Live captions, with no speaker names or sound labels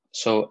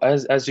So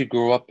as you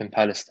grow up in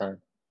Palestine,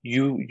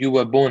 you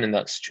were born in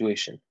that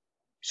situation.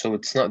 So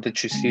it's not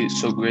that you see it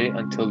so great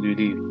until you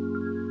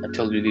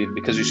leave,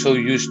 because you're so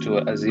used to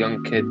it as a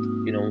young kid.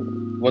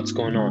 What's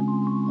going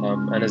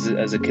on, and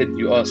as a kid,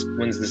 you ask,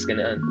 when's this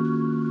gonna end?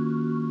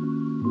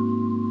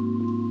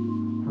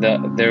 That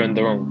they're in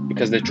the wrong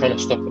because they're trying to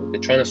stop it.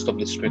 They're trying to stop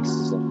this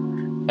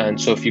criticism.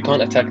 And so if you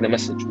can't attack the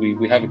message,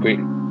 we have a great,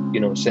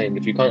 saying,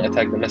 if you can't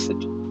attack the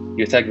message,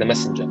 you attack the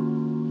messenger.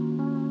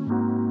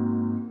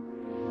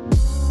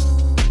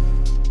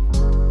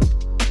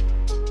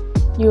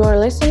 You are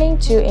listening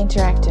to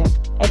Interactive,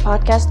 a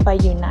podcast by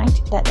Unite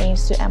that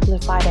aims to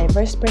amplify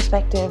diverse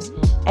perspectives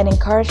and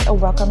encourage a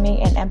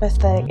welcoming and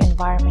empathetic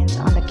environment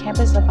on the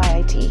campus of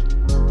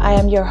IIT. I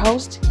am your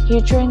host,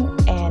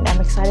 Hudrin, and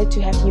I'm excited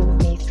to have you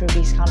with me through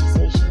these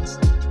conversations.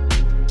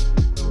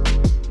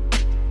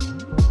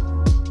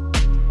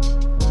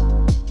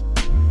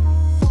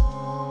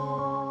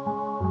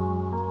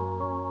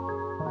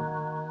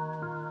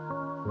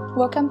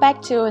 Welcome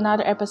back to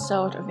another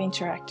episode of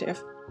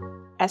Interactive.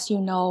 As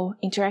you know,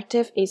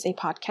 Interactive is a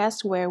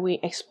podcast where we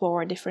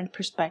explore different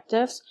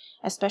perspectives,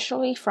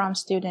 especially from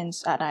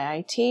students at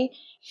IIT.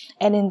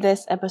 And in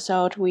this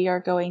episode, we are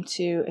going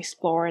to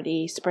explore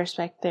the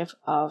perspective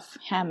of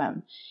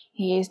Hammam.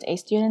 He is a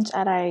student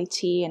at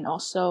IIT and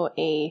also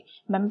a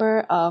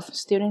member of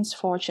Students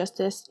for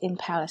Justice in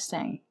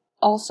Palestine,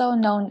 also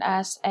known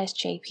as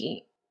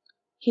SJP.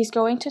 He's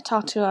going to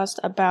talk to us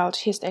about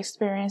his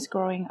experience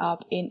growing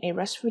up in a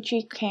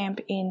refugee camp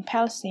in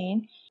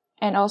Palestine,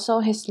 and also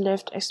his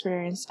lived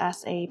experience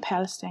as a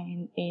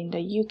Palestinian in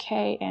the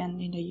UK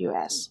and in the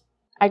US.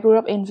 I grew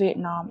up in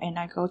Vietnam and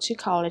I go to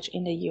college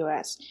in the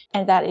US,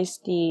 and that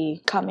is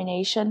the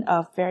combination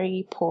of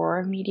very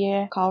poor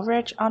media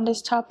coverage on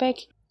this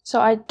topic. So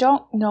I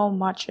don't know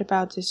much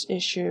about this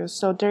issue,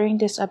 so during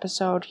this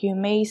episode you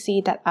may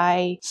see that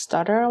I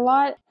stutter a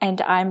lot and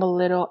I'm a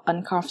little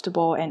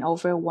uncomfortable and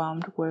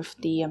overwhelmed with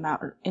the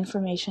amount of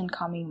information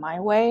coming my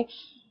way.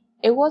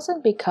 It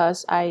wasn't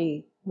because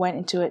I went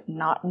into it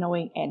not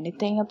knowing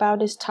anything about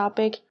this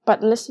topic,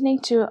 but listening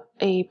to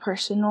a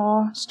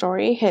personal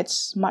story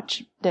hits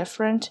much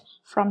different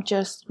from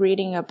just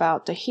reading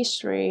about the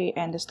history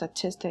and the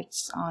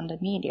statistics on the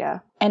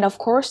media. And of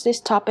course, this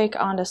topic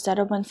on the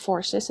settlement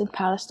forces in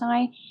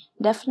Palestine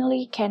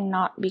definitely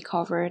cannot be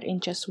covered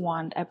in just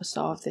one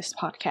episode of this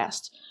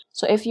podcast.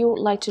 So if you would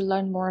like to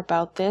learn more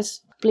about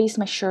this, please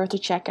make sure to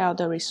check out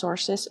the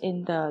resources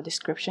in the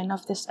description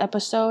of this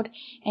episode,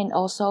 and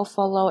also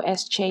follow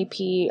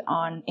SJP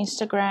on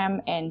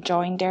Instagram and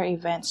join their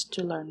events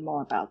to learn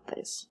more about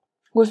this.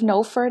 With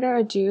no further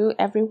ado,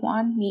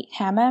 everyone, meet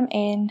Hammam,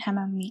 and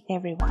Hammam meet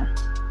everyone.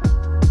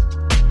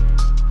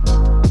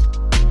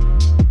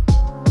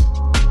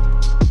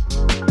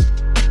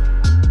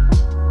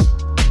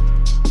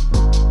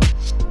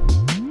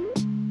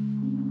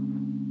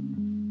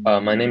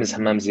 My name is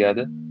Hammam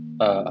Ziadeh.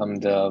 I'm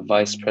the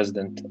vice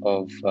president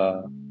of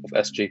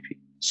SJP.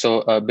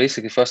 So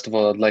basically, first of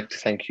all, I'd like to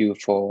thank you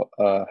for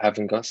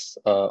having us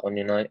on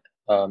Unite.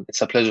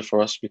 It's a pleasure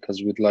for us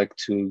because we'd like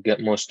to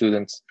get more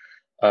students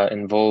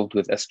involved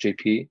with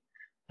SJP,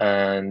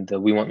 and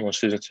we want more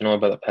students to know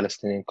about the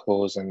Palestinian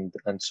cause and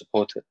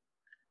support it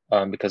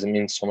because it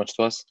means so much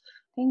to us.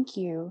 Thank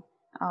you.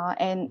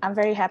 And I'm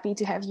very happy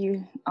to have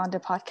you on the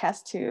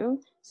podcast too.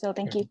 So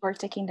thank you for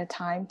taking the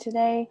time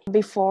today.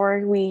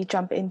 Before we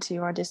jump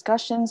into our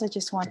discussions, I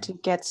just want to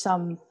get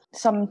some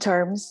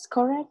terms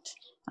correct.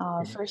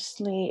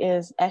 Firstly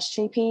is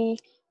SJP.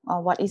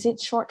 What is it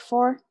short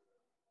for?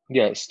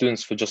 Yeah,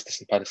 Students for Justice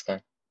in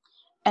Palestine.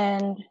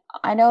 And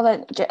I know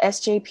that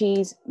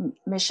SJP's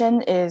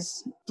mission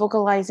is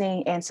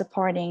vocalizing and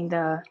supporting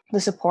the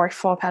support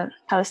for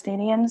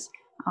Palestinians.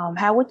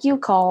 How would you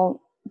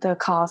call the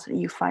cause that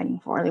you're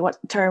fighting for? Like, what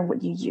term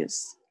would you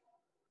use?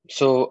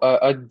 So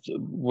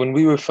when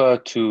we refer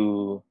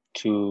to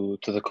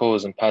the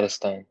cause in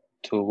Palestine,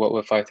 to what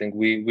we're fighting,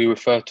 we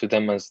refer to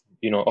them as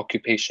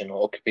occupation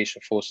or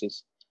occupation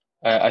forces.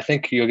 I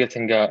think you're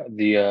getting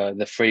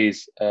the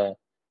phrase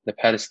the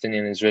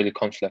Palestinian-Israeli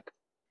conflict.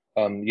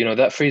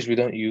 That phrase we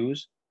don't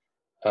use,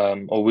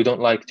 or we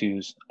don't like to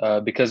use,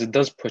 because it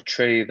does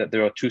portray that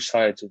there are two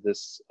sides of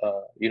this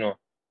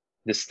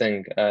this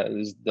thing.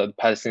 The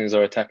Palestinians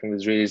are attacking the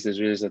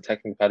Israelis are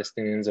attacking the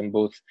Palestinians, and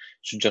both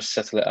should just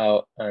settle it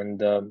out. And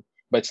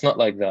but it's not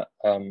like that.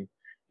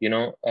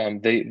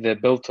 They're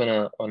built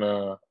on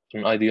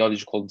an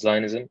ideology called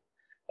Zionism,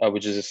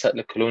 which is a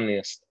settler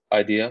colonialist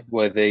idea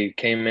where they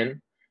came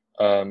in,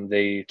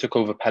 they took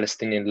over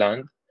Palestinian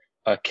land,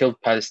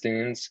 killed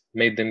Palestinians,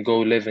 made them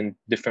go live in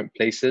different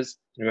places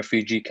in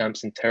refugee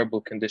camps in terrible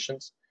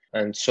conditions.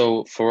 And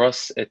so for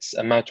us, it's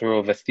a matter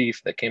of a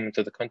thief that came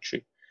into the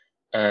country.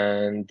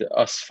 And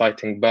us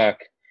fighting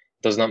back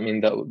does not mean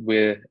that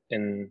we're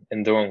in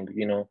the wrong.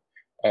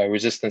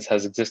 Resistance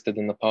has existed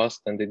in the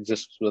past and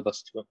exists with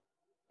us too.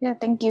 Yeah,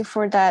 thank you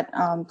for that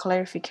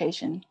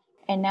clarification.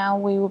 And now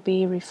we will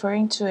be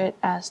referring to it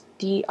as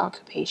the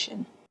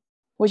occupation.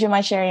 Would you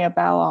mind sharing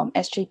about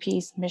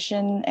SJP's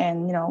mission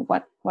and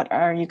what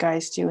are you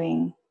guys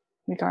doing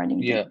regarding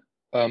this? Yeah.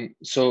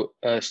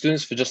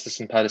 Students for Justice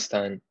in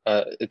Palestine,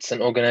 it's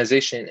an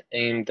organization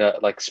aimed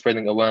at like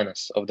spreading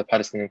awareness of the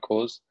Palestinian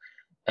cause,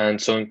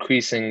 and so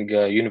increasing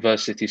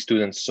university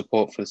students'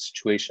 support for the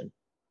situation.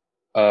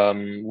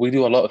 We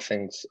do a lot of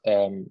things,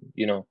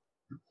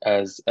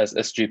 as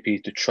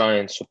SGP to try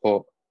and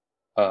support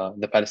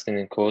the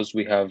Palestinian cause.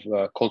 We have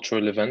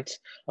cultural events.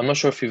 I'm not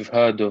sure if you've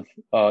heard of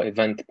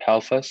event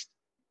PALFest.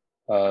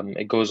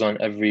 It goes on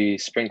every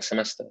spring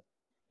semester.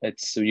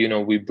 It's,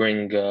 we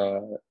bring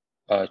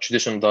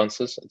traditional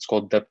dances. It's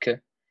called Debke,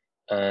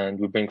 and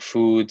we bring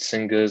food,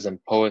 singers,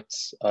 and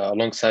poets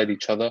alongside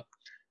each other.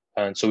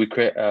 And so we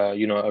create, a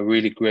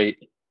really great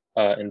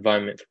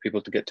environment for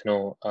people to get to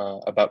know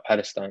about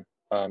Palestine,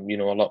 a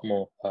lot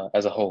more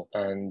as a whole.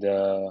 And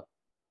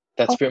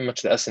that's pretty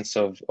much the essence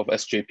of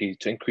SJP,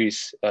 to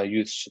increase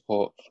youth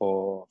support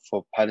for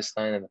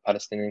Palestine and the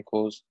Palestinian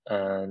cause,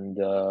 and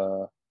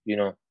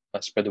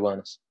spread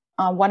awareness.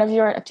 One of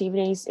your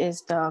activities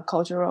is the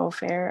cultural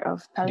fair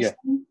of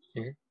Palestine.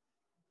 Yeah. Mm-hmm.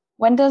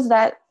 When does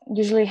that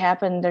usually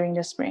happen during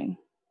the spring?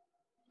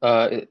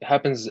 It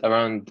happens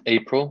around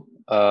April,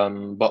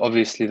 but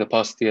obviously the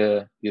past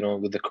year,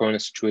 with the Corona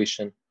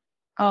situation,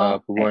 we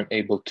weren't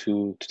able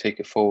to take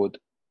it forward.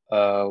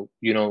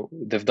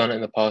 They've done it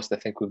in the past. I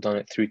think we've done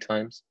it 3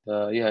 times.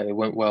 It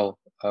went well.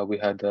 We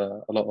had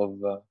a lot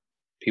of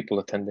people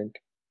attending.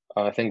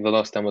 I think the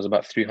last time was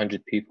about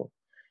 300 people.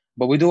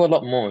 But we do a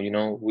lot more.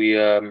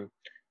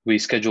 We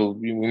schedule,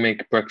 we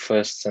make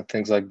breakfasts and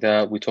things like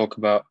that. We talk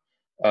about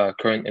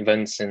current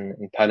events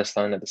in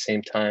Palestine at the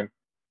same time,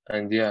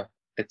 and yeah,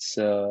 it's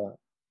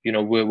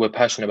we're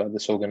passionate about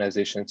this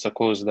organization. It's a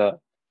cause that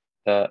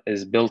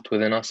is built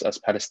within us as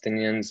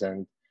Palestinians,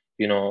 and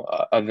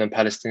other than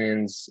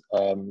Palestinians,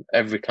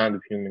 every kind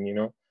of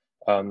human,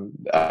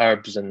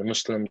 Arabs and the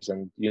Muslims,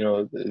 and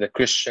the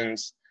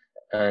Christians,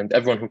 and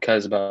everyone who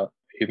cares about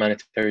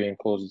humanitarian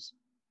causes.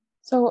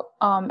 So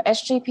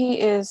SJP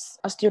is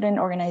a student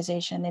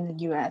organization in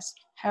the US.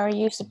 How are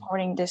you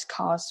supporting this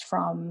cause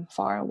from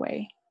far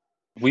away?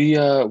 We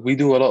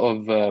do a lot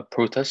of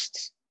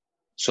protests.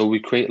 So we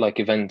create like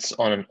events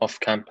on and off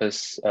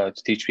campus to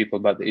teach people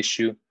about the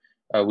issue.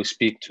 We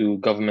speak to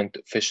government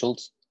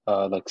officials,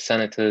 like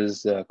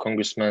senators,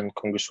 congressmen,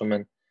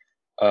 congresswomen,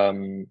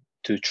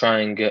 to try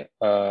and get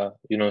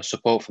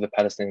support for the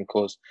Palestinian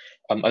cause.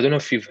 I don't know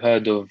if you've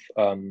heard of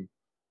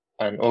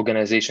an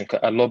organization,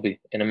 a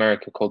lobby in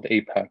America called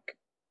AIPAC.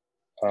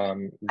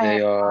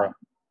 They are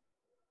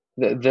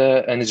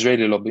they're an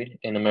Israeli lobby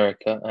in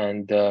America,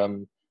 and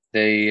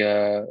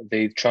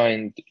they try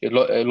and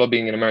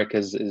lobbying in America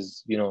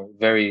is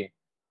very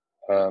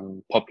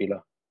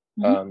popular.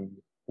 Mm-hmm.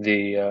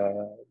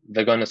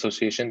 The Gun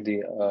Association,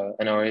 the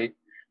NRA,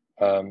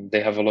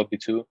 they have a lobby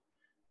too,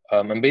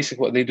 and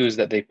basically what they do is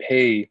that they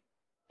pay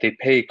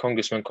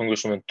congressmen,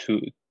 congresswomen to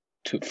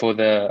for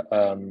their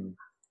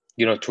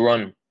to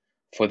run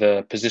for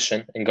the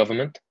position in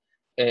government,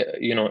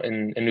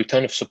 in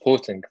return of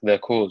supporting their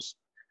cause,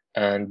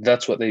 and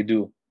that's what they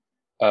do.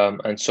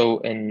 And so,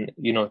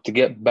 to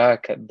get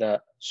back at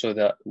that, so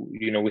that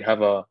we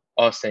have our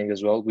saying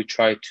as well, we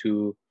try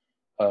to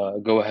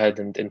go ahead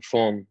and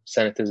inform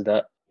senators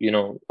that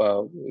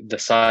the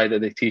side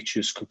that they teach you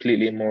is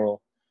completely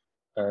immoral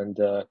and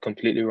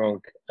completely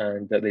wrong,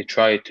 and that they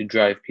try to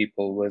drive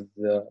people with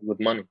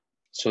money.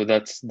 So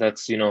that's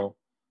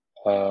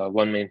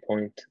one main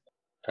point.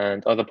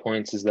 And other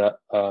points is that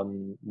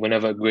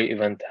whenever a great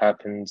event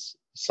happens,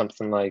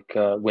 something like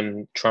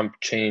when Trump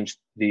changed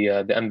the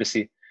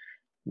embassy,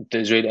 the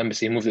Israeli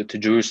embassy, moved it to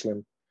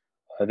Jerusalem.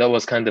 That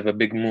was kind of a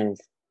big move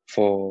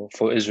for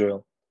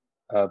Israel,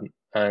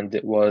 and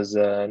it was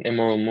an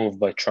immoral move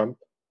by Trump.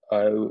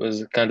 It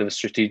was kind of a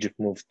strategic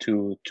move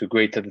to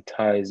greater the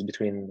ties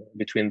between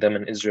them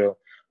and Israel,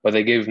 but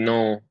they gave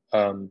no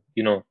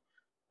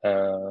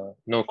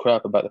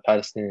crap about the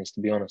Palestinians, to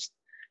be honest.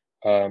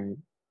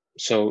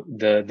 So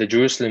the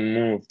Jerusalem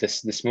move,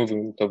 this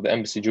movement of the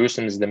embassy,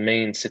 Jerusalem is the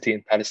main city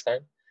in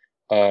Palestine.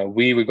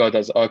 We regard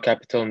as our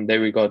capital, and they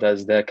regard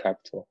as their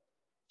capital.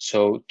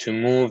 So to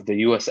move the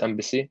U.S.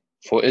 embassy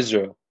for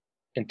Israel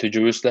into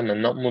Jerusalem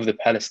and not move the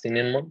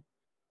Palestinian one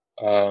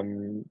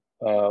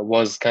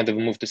was kind of a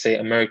move to say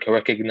America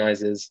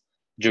recognizes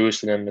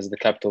Jerusalem as the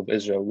capital of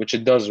Israel, which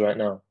it does right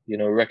now.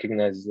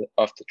 Recognizes it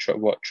after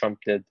what Trump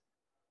did.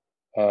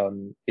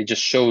 It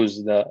just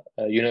shows that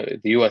the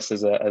U.S.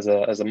 as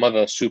a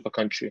mother super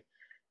country,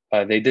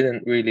 they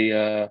didn't really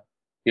they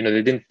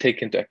didn't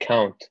take into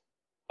account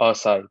our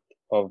side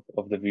of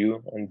the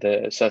view, and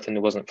it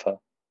certainly wasn't fair.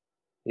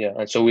 Yeah,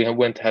 and so we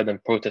went ahead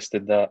and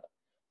protested that.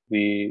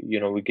 We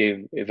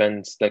gave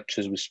events,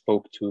 lectures, we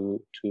spoke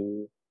to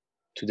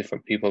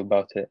different people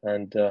about it,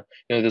 and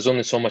there's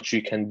only so much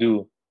you can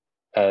do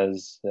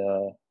as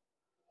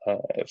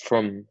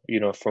from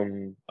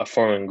a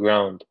foreign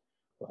ground,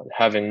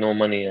 having no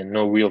money and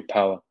no real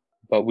power,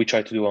 but we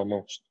try to do our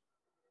most.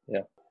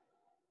 Yeah.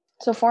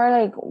 So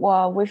for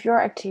with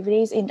your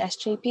activities in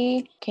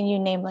SJP, can you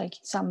name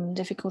some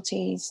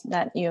difficulties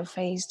that you have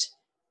faced?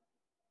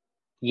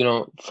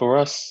 For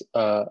us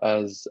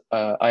as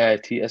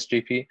IIT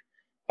SJP,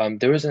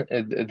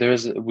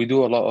 we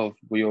do a lot of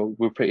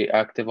we're pretty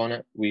active on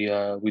it. We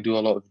do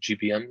a lot of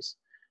GBMs.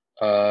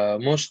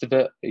 Most of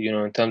it,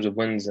 in terms of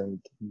wins and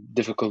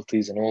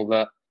difficulties and all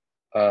that,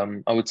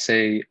 I would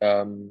say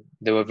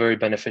they were very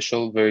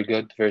beneficial, very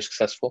good, very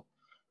successful.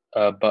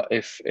 But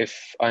if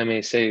I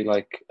may say,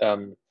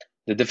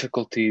 the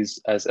difficulties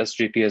as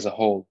SJP as a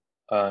whole,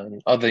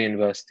 and other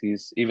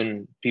universities,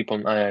 even people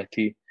in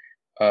IIT,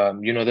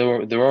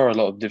 there are a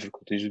lot of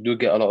difficulties. You do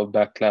get a lot of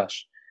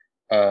backlash.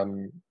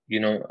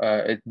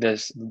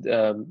 There's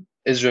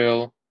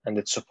Israel and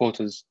its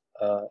supporters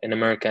in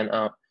America and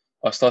out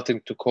are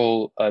starting to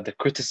call the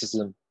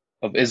criticism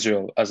of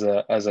Israel as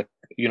a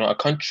a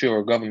country or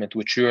a government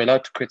which you're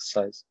allowed to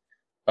criticize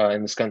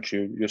in this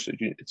country.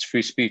 It's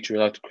free speech. You're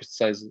allowed to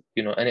criticize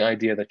any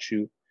idea that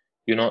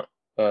you're not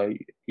uh,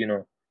 you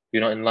know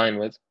you're not in line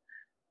with.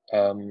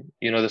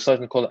 They're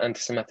starting to call it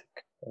anti-Semitic.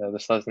 They're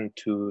starting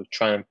to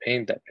try and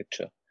paint that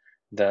picture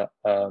that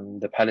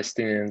the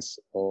Palestinians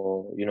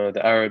or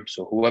the Arabs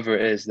or whoever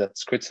it is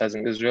that's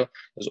criticizing Israel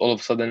is all of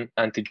a sudden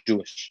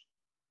anti-Jewish,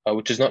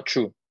 which is not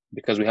true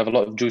because we have a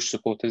lot of Jewish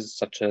supporters,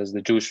 such as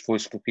the Jewish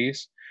Voice for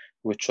Peace,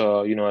 which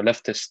are a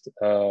leftist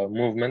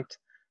movement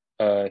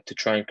to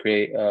try and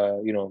create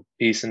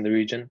peace in the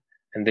region,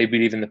 and they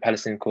believe in the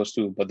Palestinian cause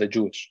too, but they're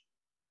Jewish,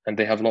 and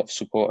they have a lot of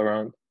support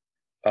around.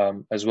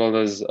 As well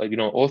as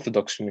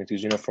Orthodox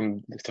communities,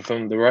 from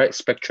the right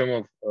spectrum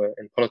of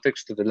in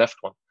politics to the left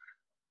one,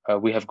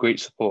 we have great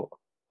support.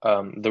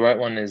 The right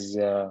one is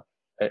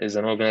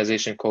an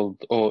organization called,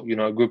 or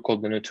a group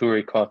called the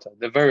Neturei Karta.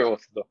 They're very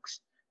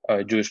Orthodox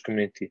Jewish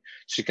community.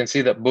 So you can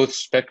see that both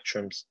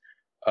spectrums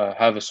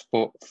have a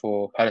support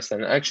for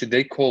Palestine. And actually,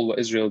 they call what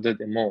Israel did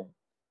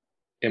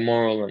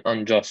immoral and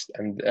unjust.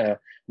 And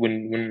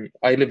when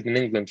I lived in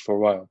England for a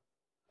while,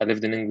 I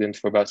lived in England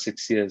for about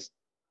 6 years.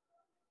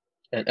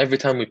 And every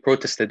time we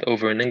protested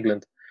over in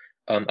England,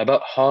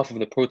 about half of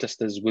the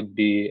protesters would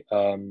be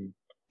the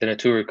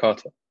Neturei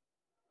Karta,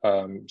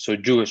 so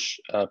Jewish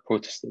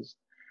protesters.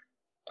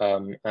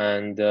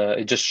 And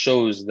it just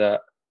shows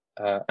that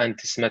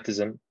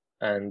anti-Semitism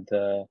and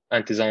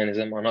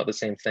anti-Zionism are not the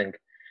same thing.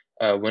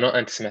 We're not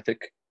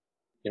anti-Semitic,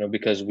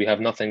 because we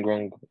have nothing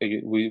wrong.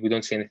 We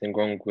don't see anything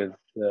wrong with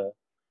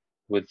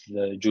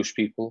the Jewish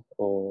people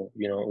or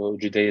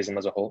Judaism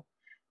as a whole.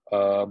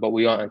 But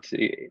we are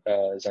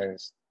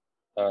anti-Zionist.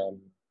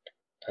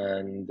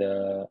 And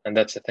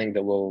that's a thing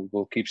that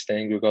will keep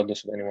staying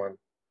regardless of anyone,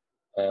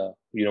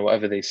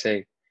 whatever they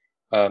say.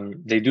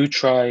 They do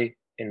try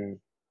in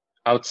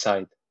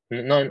outside,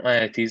 not in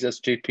IITs,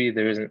 SJP.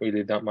 There isn't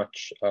really that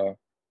much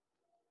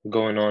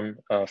going on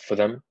for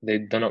them.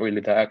 They're not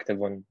really that active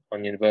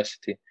on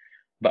university,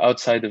 but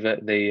outside of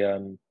it, they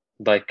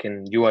like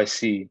in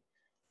UIC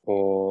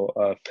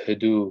or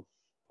Purdue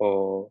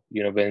or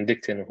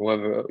Benedictine or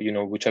whoever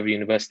whichever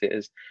university it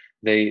is,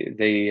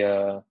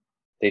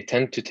 they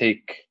tend to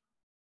take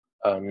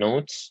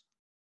notes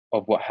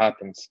of what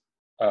happens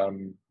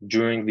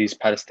during these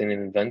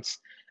Palestinian events,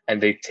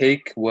 and they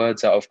take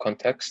words out of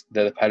context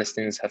that the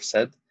Palestinians have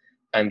said,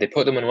 and they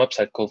put them on a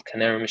website called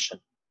Canary Mission.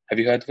 Have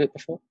you heard of it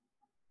before?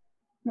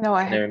 No,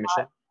 I Canary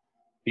have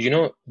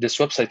Mission. This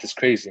website is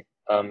crazy.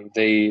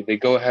 They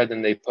go ahead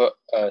and they put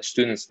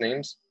students'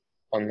 names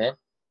on there,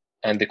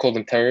 and they call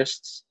them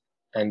terrorists,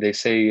 and they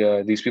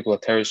say these people are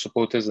terrorist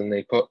supporters, and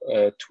they put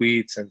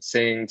tweets and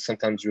sayings,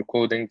 sometimes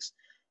recordings,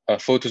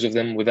 photos of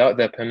them without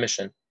their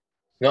permission.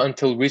 Not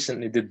until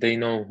recently did they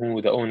know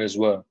who the owners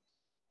were,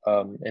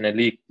 in a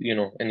leak,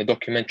 in a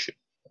documentary,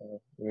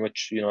 in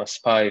which a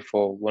spy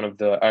for one of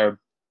the Arab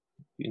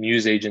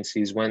news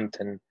agencies went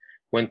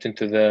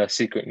into the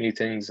secret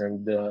meetings,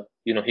 and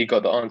he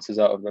got the answers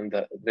out of them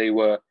that they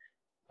were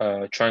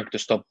trying to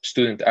stop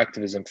student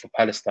activism for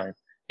Palestine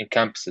in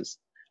campuses,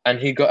 and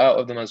he got out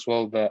of them as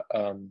well that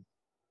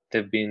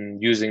they've been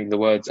using the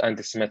words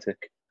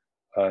anti-Semitic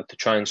to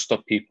try and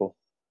stop people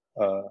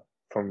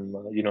from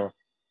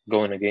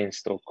going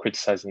against or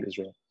criticizing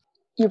Israel.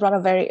 You brought a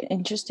very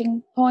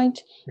interesting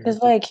point, because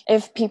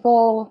if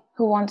people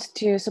who want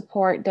to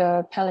support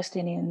the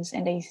Palestinians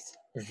and they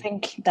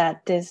think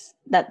that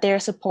their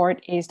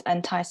support is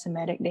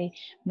anti-Semitic, they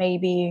may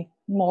be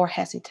more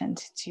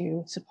hesitant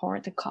to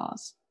support the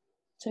cause.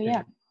 So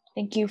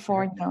thank you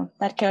for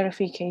that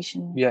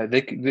clarification. Yeah,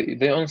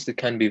 they honestly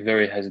can be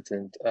very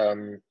hesitant.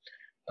 The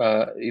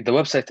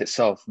website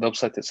itself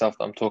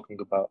that I'm talking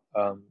about,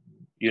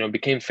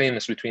 became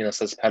famous between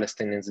us as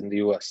Palestinians in the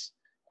US.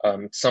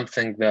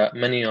 Something that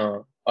many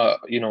are,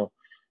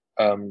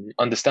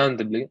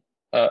 understandably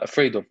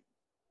afraid of.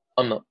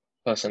 I'm not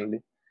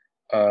personally,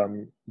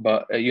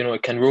 but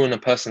it can ruin a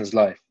person's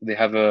life. They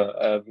have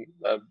a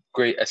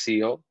great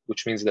SEO,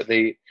 which means that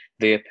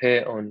they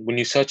appear on, when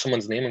you search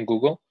someone's name on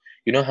Google.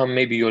 You know how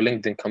maybe your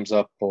LinkedIn comes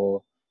up,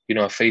 or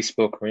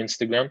Facebook or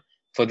Instagram.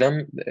 For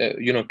them,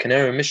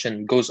 Canary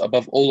Mission goes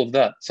above all of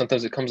that.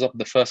 Sometimes it comes up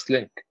the first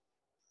link.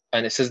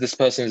 and it says this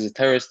person is a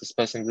terrorist, this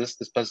person this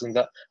person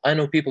that. I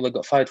know people that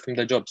got fired from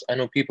their jobs. I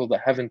know people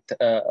that haven't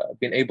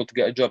been able to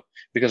get a job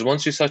because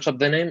once you search up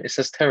their name, it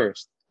says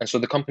terrorist, and so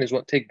the companies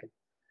won't take them.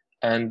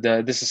 And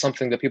this is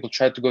something that people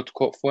tried to go to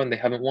court for, and they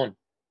haven't won.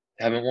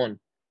 They haven't won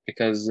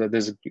because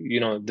there's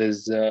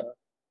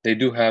they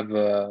do have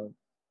a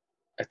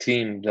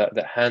team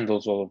that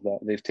handles all of that.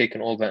 They've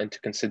taken all that into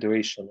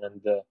consideration,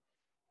 and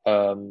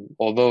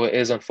although it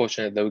is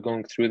unfortunate that we're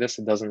going through this,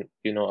 it doesn't,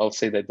 I'll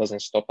say that it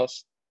doesn't stop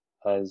us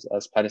as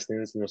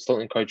Palestinians, and we'll still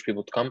encourage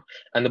people to come.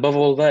 And above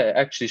all that, it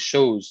actually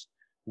shows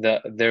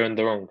that they're in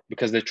the wrong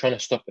because they're trying to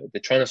stop it.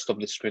 They're trying to stop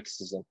this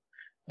criticism.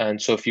 And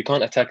so if you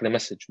can't attack the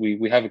message,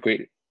 we have a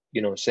great,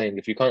 saying,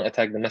 if you can't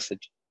attack the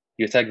message,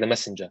 you attack the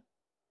messenger,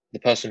 the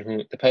person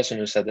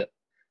who said it.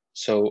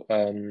 So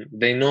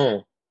they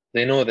know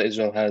that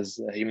Israel has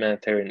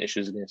humanitarian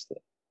issues against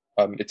it.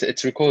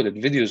 It's recorded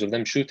videos of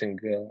them shooting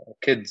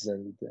kids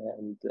and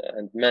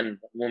men,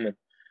 women,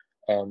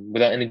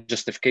 without any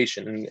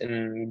justification.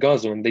 In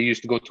Gaza, when they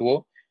used to go to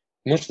war,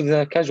 most of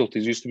the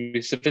casualties used to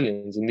be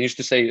civilians, and they used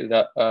to say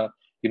that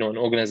an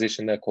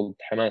organization there called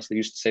Hamas, they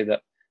used to say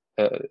that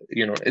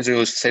Israel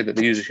used to say that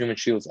they use human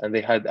shields, and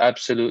they had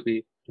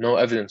absolutely no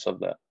evidence of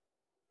that.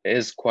 It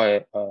is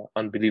quite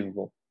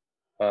unbelievable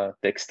the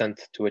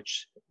extent to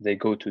which they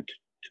go to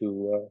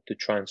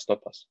try and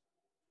stop us.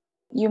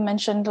 You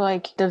mentioned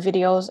like the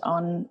videos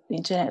on the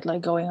internet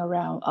like going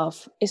around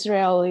of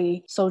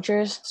Israeli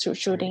soldiers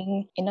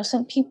shooting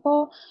innocent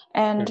people,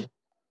 and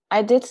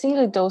I did see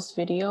like those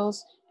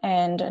videos,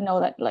 and I know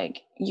that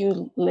like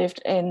you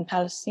lived in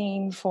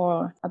Palestine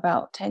for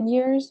about 10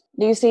 years.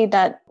 Do you see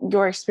that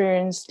your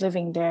experience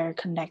living there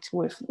connects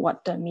with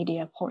what the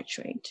media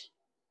portrayed?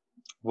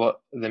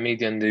 What, the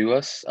media in the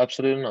US?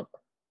 Absolutely not.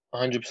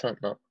 100%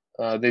 not.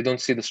 They don't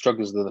see the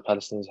struggles that the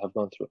Palestinians have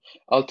gone through.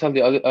 I'll tell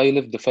you, I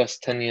lived the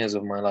first 10 years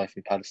of my life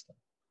in Palestine.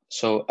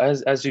 So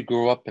as you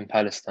grow up in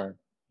Palestine,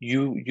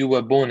 you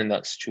were born in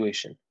that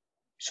situation.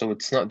 So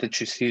it's not that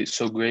you see it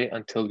so great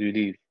until you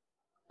leave,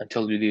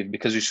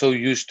 because you're so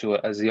used to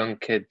it as a young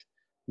kid.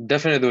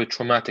 Definitely there were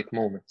traumatic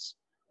moments.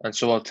 And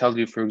so I'll tell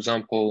you, for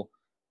example,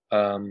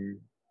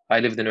 I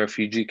lived in a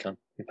refugee camp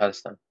in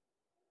Palestine.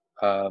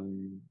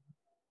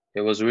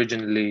 It was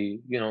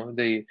originally,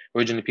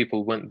 originally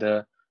people went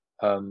there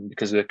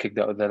because they were kicked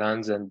out of their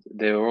lands, and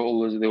they were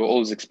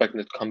always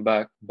expected to come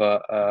back.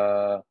 But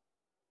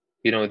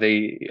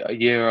they,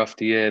 year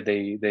after year,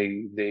 they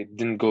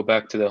didn't go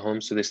back to their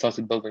homes, so they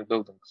started building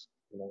buildings,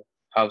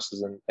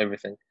 houses and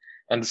everything.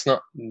 And it's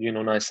not,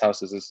 nice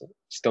houses. It's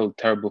still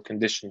terrible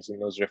conditions in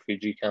those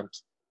refugee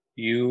camps.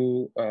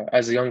 You,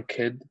 as a young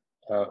kid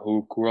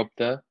who grew up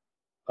there,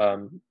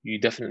 you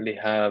definitely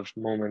have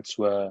moments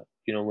where,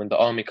 when the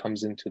army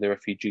comes into the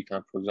refugee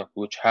camp, for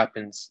example, which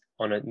happens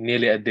on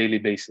nearly a daily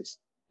basis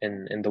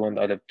in the one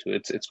that I lived to.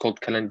 It's called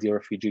Kalandia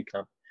refugee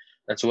camp.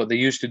 And so what they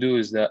used to do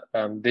is that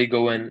they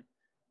go in,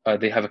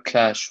 they have a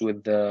clash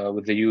with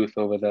the youth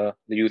over there.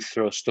 The youth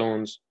throw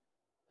stones,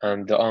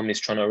 and the army is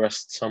trying to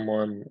arrest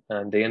someone,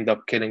 and they end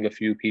up killing a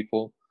few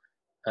people.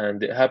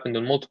 And it happened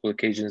on multiple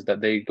occasions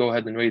that they go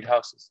ahead and raid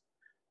houses.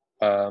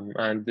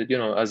 And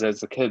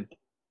as a kid,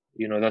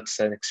 that's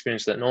an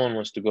experience that no one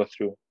wants to go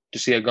through. To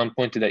see a gun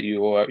pointed at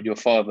you or your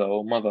father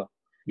or mother,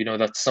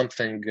 that's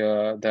something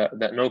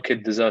that no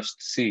kid deserves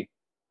to see.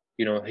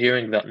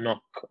 Hearing that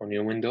knock on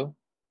your window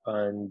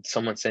and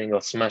someone saying, "I'll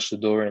smash the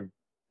door in,"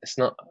 it's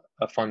not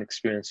a fun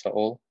experience at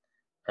all,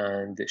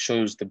 and it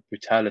shows the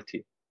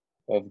brutality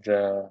of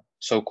the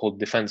so-called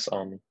defense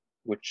army,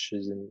 which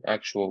is an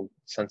actual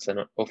sense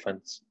an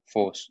offense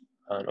force,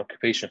 an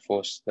occupation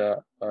force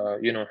that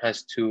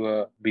has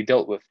to be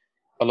dealt with.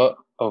 A lot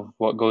of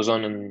what goes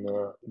on in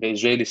the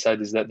Israeli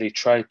side is that they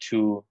try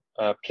to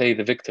play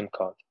the victim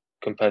card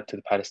compared to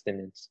the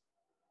Palestinians.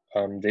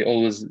 They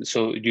always,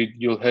 so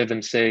you'll hear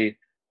them say,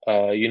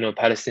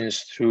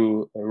 Palestinians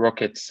threw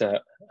rockets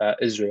at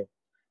Israel.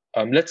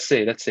 Let's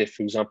say,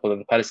 for example, that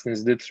the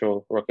Palestinians did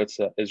throw rockets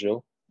at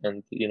Israel,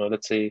 and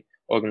let's say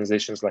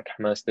organizations like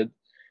Hamas did.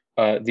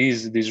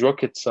 These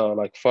rockets are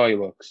like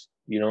fireworks.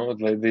 They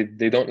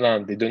don't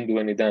land, they don't do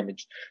any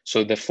damage.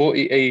 So the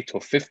 48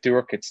 or 50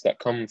 rockets that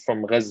come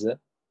from Gaza,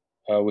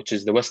 which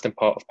is the western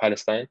part of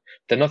Palestine,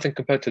 they're nothing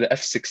compared to the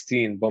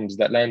F-16 bombs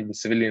that land in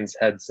civilians'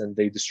 heads, and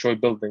they destroy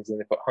buildings, and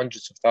they put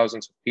hundreds of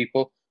thousands of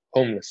people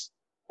homeless,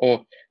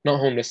 or not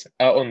homeless,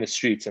 out on the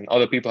streets, and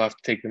other people have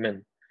to take them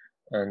in.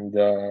 And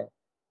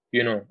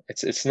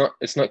it's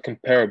not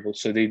comparable.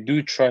 So they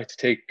do try to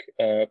take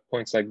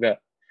points like that.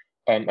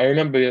 I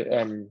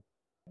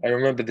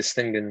remember this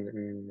thing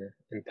in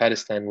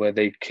Palestine where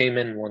they came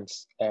in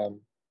once,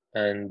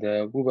 and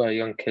we were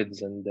young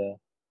kids, and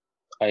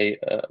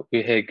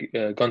we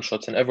hear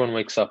gunshots, and everyone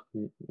wakes up.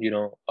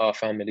 Our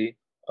family,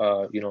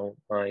 my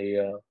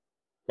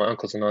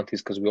uncles and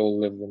aunties, because we all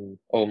live in,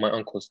 my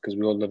uncles, because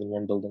we all live in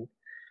one building.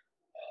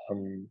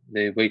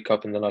 They wake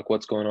up and they're like,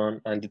 "What's going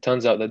on?" And it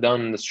turns out that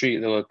down in the street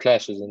there were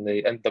clashes, and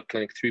they ended up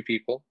killing 3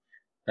 people,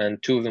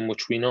 and 2 of them,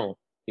 which we know.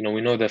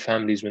 We know their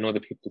families, we know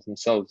the people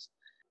themselves.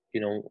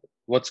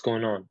 What's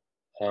going on?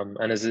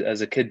 And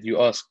as a kid,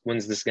 you ask,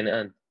 when's this going to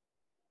end?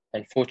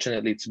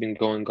 Unfortunately, it's been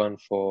going on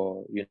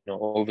for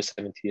over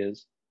 70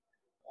 years.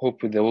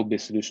 Hopefully, there will be a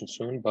solution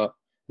soon, but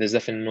there's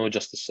definitely no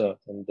justice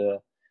served,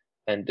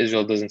 and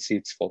Israel doesn't see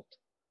its fault.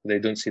 They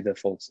don't see their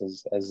faults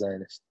as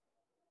Zionists.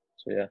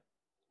 So yeah.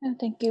 And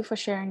thank you for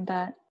sharing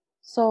that.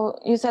 So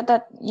you said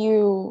that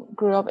you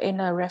grew up in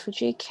a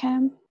refugee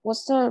camp.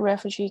 Was the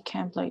refugee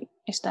camp like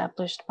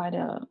established by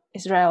the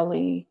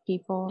Israeli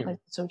people, like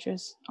the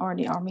soldiers or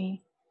the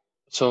army?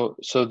 So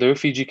the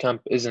refugee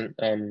camp isn't.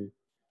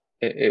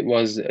 It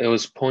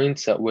was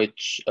points at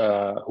which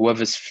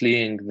whoever's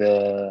fleeing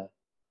the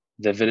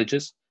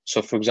villages.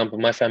 So, for example,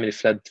 my family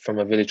fled from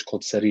a village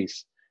called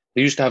Saris.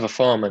 They used to have a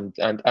farm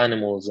and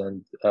animals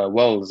and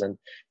wells, and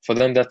for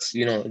them that's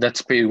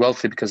pretty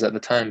wealthy because at the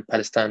time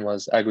Palestine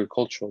was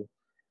agricultural.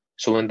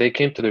 So when they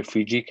came to the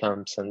refugee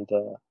camps, and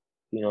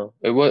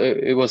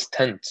it was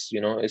tents.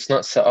 It's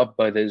not set up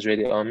by the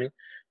Israeli army,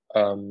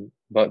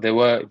 but there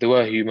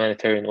were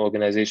humanitarian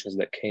organizations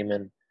that came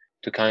in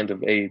to kind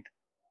of aid.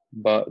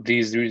 But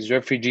these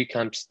refugee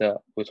camps that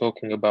we're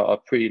talking about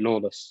are pretty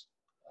lawless.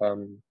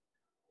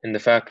 In the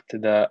fact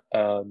that,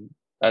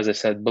 as I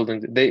said,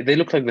 buildings they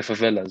look like the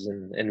favelas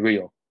in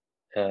Rio,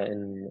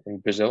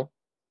 in Brazil.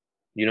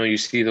 You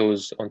see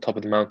those on top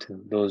of the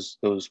mountain, those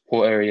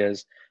poor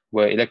areas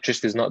where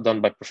electricity is not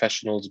done by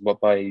professionals, but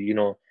by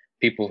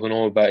people who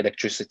know about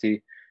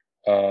electricity.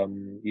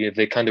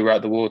 They kind of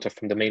route the water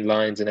from the main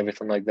lines and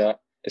everything like that.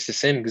 It's the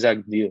same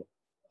exact deal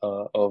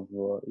of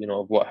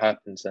what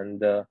happens,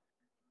 and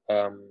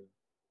um,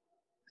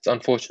 it's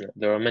unfortunate.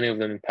 There are many of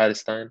them in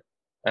Palestine,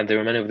 and there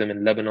are many of them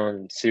in Lebanon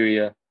and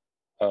Syria.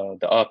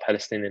 There are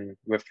Palestinian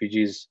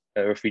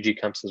refugee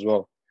camps as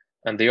well,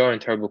 and they are in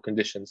terrible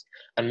conditions.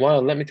 And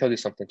while let me tell you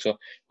something, so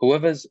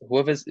whoever's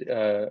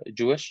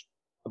Jewish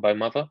by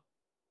mother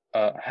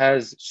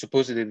has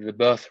supposedly the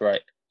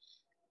birthright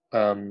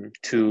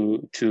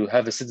to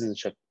have a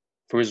citizenship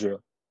for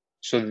Israel,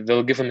 so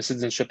they'll give them a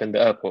citizenship in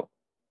the airport,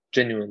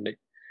 genuinely.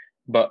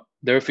 But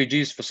the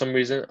refugees, for some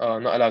reason,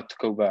 are not allowed to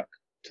go back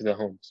to their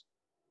homes,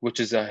 which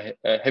is a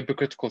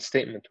hypocritical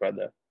statement right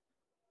there.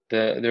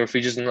 The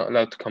refugees are not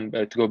allowed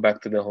to go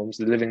back to their homes.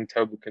 They live in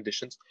terrible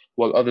conditions,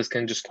 while others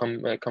can just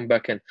come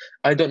back in.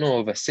 I don't know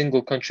of a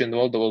single country in the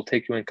world that will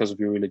take you in because of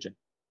your religion,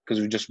 because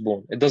you're just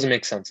born. It doesn't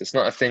make sense. It's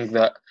not a thing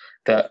that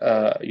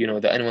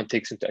anyone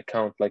takes into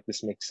account. Like,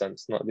 this makes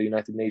sense. Not the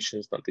United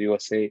Nations, not the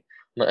USA,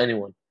 not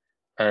anyone.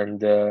 And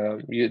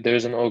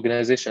there's an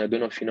organization. I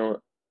don't know if you know,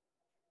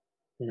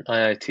 in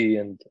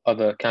IIT and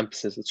other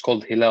campuses. It's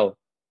called Hilal.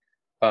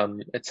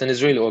 It's an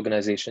Israeli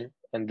organization,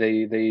 and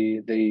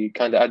they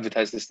kind of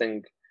advertise this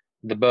thing,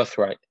 the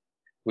birthright,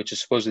 which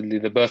is supposedly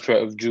the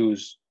birthright of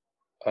Jews,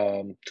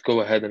 to go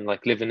ahead and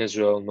like live in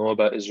Israel, know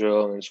about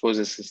Israel, and suppose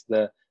it's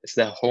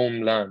their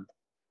homeland.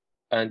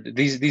 And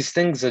these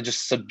things are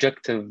just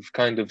subjective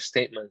kind of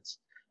statements,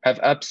 have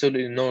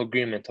absolutely no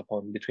agreement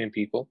upon between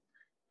people,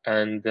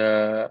 and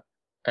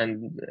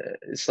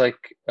it's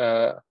like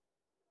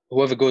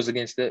whoever goes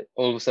against it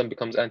all of a sudden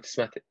becomes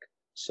anti-Semitic.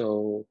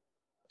 So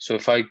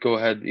if I go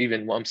ahead,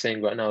 even what I'm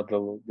saying right now,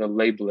 they'll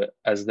label it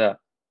as that.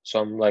 So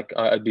I'm like,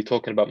 I'd be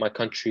talking about my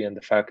country and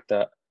the fact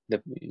that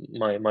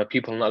my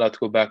people are not allowed to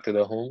go back to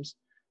their homes.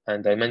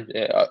 And I meant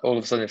all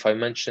of a sudden, if I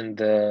mention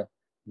the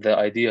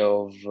idea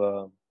of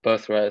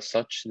birthright as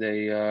such,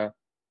 they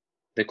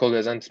call it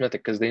as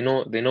anti-Semitic because they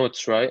know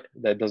it's right,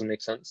 that it doesn't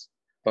make sense,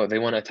 but they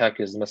want to attack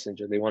you as a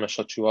messenger. They want to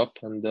shut you up,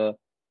 and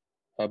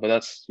but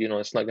that's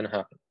it's not going to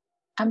happen.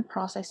 I'm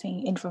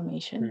processing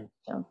information.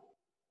 So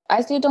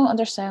I still don't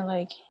understand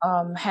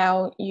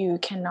how you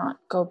cannot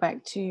go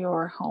back to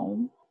your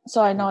home.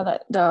 So I know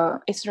that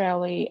the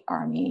Israeli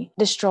army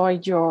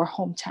destroyed your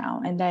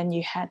hometown, and then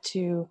you had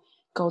to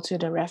go to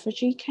the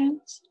refugee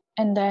camps.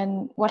 And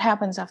then what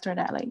happens after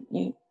that? Like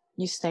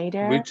you stay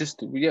there?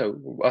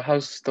 Our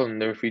house is still in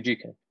the refugee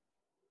camp.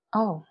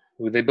 Oh.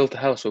 They built a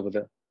house over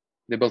there.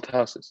 They built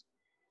houses.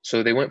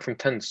 So they went from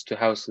tents to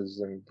houses,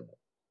 and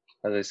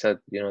as I said,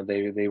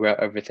 they route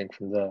everything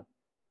from there.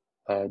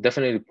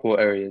 Definitely poor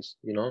areas,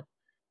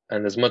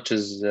 and as much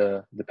as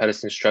the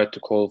Palestinians tried to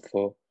call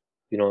for,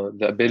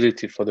 the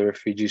ability for the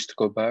refugees to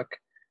go back,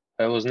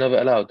 it was never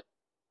allowed.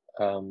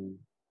 It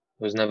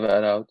was never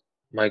allowed.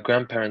 My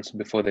grandparents,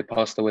 before they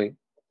passed away,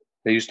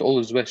 they used to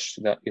always wish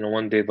that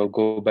one day they'll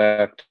go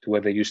back to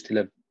where they used to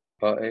live,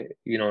 but it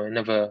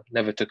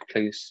never took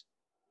place,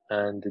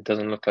 and it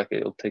doesn't look like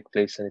it'll take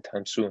place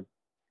anytime soon.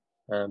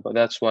 But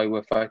that's why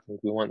we're fighting.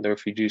 We want the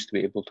refugees to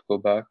be able to go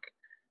back.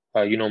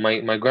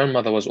 My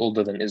grandmother was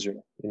older than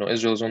Israel.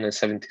 Israel is only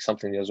 70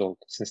 something years old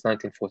since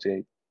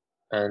 1948,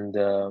 and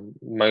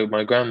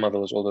my grandmother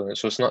was older than it.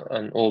 So it's not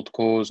an old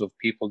cause of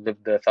people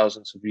lived there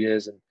thousands of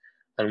years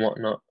and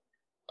whatnot.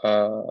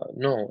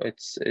 No,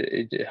 it's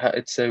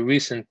a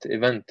recent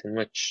event in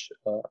which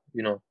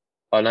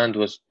our land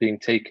was being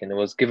taken. It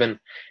was given.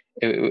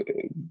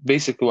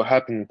 Basically, what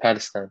happened in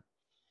Palestine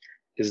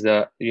is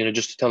that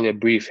just to tell you a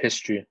brief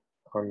history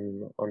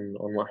on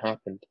what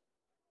happened.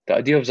 The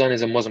idea of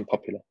Zionism wasn't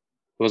popular.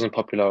 It wasn't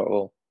popular at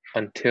all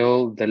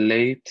until the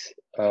late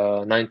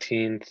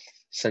 19th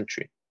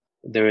century.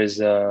 There is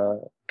a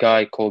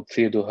guy called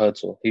Theodor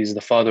Herzl. He's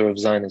the father of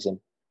Zionism.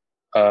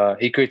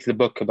 He created a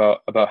book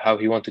about how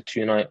he wanted to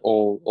unite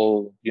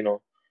all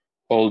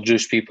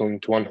Jewish people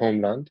into one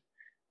homeland.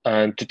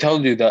 And to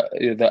tell you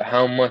that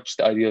how much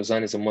the idea of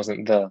Zionism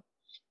wasn't there,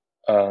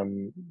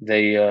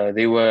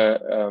 they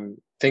were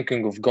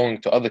thinking of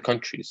going to other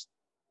countries.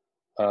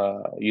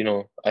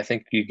 I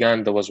think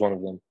Uganda was one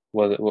of them.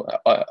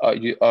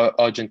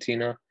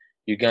 Argentina,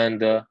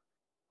 Uganda.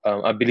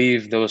 I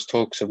believe there was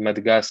talks of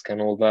Madagascar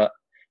and all that.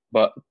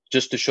 But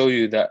just to show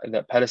you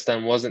that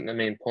Palestine wasn't the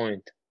main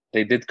point,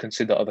 they did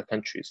consider other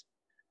countries.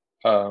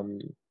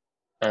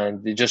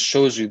 And it just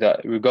shows you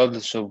that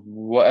regardless of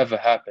whatever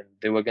happened,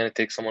 they were going to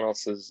take someone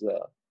else's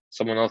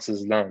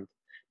land.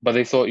 But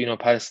they thought,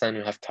 Palestine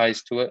will have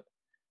ties to it.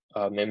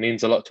 It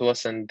means a lot to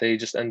us, and they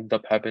just ended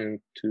up having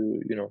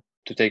to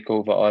take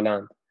over our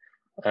land.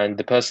 And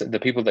the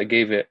people that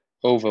gave it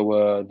over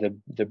were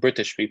the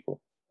British people.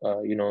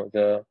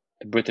 The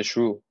British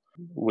rule,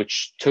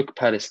 which took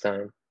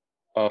Palestine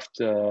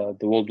after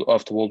World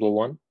War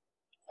One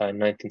in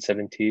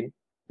 1917.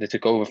 They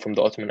took over from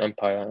the Ottoman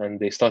Empire, and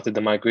they started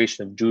the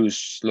migration of Jews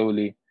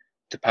slowly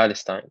to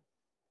Palestine.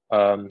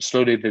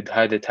 Slowly, they'd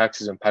hide their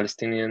taxes on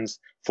Palestinians,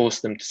 force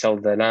them to sell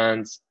their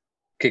lands,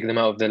 kick them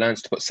out of their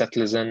lands to put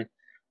settlers in,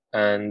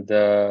 and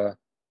it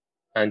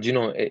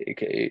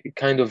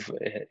kind of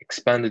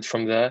expanded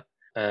from there,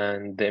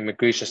 and the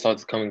immigration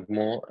started coming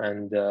more.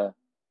 And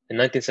in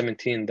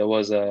 1917, there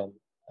was a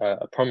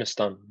promise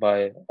done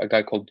by a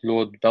guy called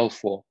Lord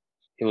Balfour.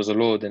 He was a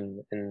lord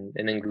in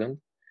England.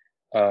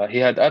 He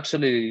had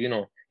absolutely,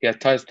 he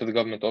had ties to the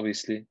government.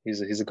 Obviously,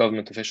 he's a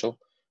government official,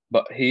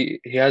 but he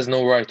has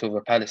no right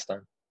over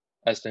Palestine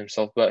as to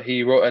himself. But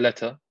he wrote a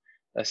letter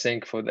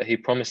saying that he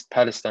promised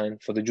Palestine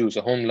for the Jews,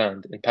 a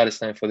homeland in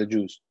Palestine for the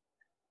Jews.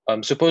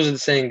 Supposedly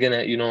saying in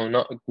it,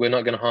 we're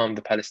not gonna harm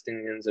the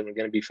Palestinians and we're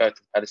gonna be fair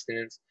to the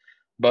Palestinians,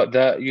 but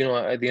that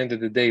at the end of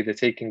the day, they're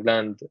taking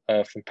land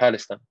from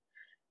Palestine.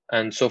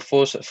 And so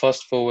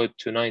fast forward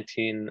to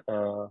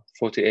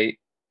 1948,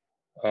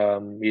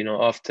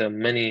 after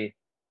many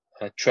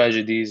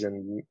tragedies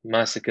and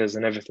massacres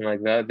and everything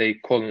like that, they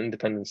call an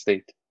independent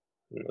state.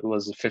 It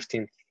was the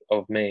 15th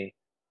of May,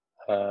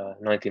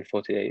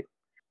 1948.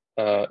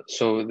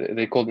 So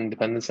they called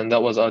independence, and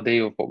that was our day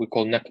of what we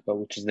call Nakba,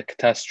 which is the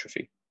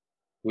catastrophe,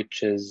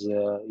 which is,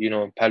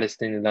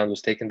 Palestinian land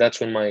was taken. That's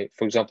when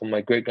for example,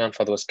 my great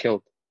grandfather was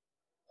killed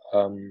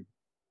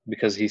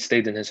because he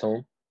stayed in his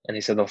home and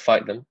he said, I'll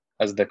fight them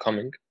as they're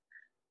coming.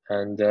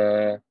 And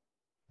they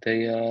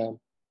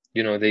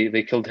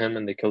killed him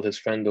and they killed his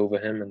friend over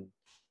him, and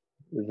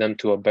them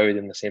two are buried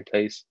in the same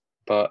place.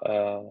 But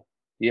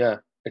yeah,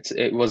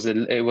 it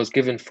was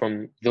given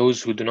from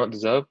those who do not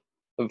deserve,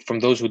 from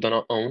those who do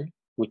not own,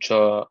 which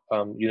are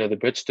the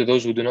Brits, to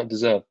those who do not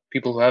deserve,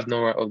 people who have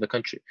no right of the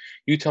country.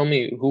 You tell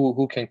me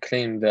who can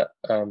claim that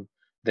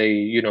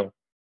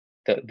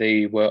that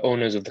they were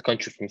owners of the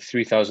country from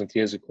 3,000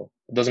 years ago.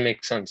 It doesn't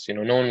make sense.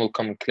 No one will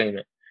come and claim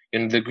it.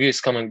 The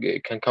Greeks can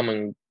come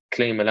and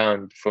claim a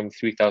land from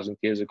 3,000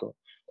 years ago,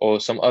 or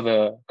some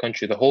other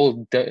country. The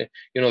whole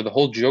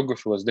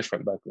geography was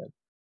different back then.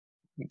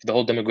 The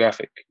whole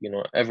demographic,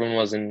 everyone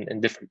was in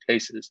different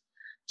places.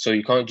 So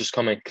you can't just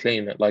come and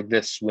claim it like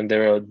this when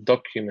there are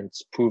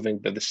documents proving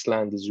that this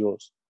land is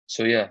yours.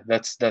 So yeah,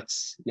 that's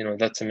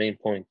the main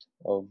point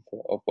of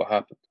what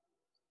happened.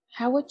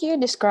 How would you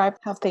describe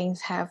how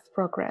things have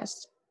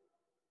progressed?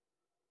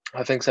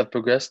 How things have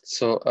progressed.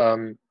 So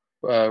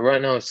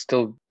right now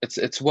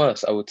it's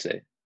worse. I would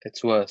say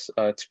it's worse.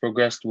 It's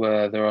progressed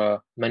where there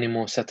are many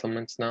more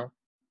settlements now.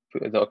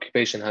 The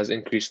occupation has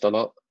increased a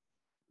lot.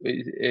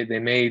 They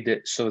made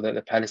it so that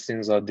the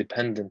Palestinians are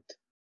dependent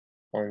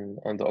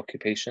on the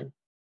occupation.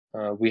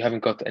 We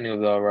haven't got any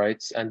of our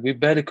rights, and we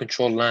barely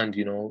control land.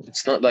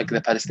 It's not like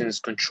the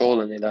Palestinians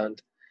control any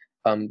land.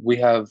 We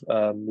have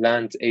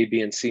lands A,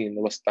 B, and C in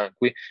the West Bank.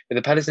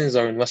 The Palestinians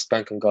are in West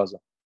Bank and Gaza,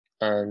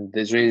 and the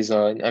Israelis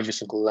are in every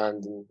single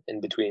land in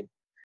between.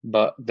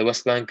 But the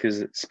West Bank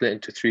is split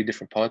into 3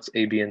 different parts,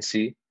 A, B, and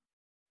C.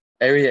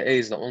 Area A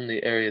is the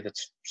only area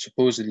that's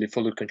supposedly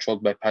fully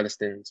controlled by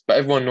Palestinians, but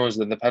everyone knows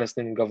that the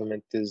Palestinian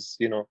government is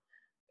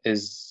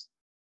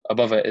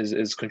above it,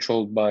 is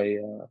controlled by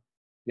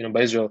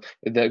by Israel.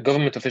 The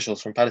government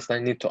officials from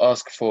Palestine need to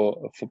ask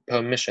for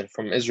permission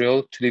from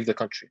Israel to leave the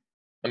country.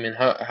 I mean,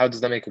 how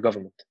does that make a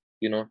government?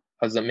 How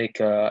does that make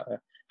how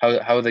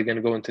are they going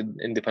to go into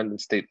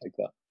independent state like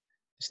that?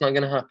 It's not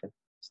going to happen.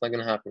 It's not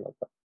going to happen like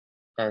that.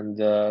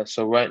 And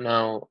so right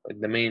now,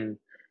 the main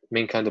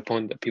kind of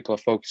point that people are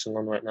focusing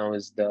on right now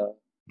is the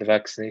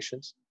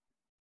vaccinations,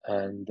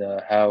 and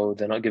how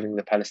they're not giving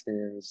the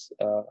Palestinians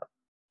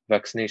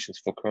vaccinations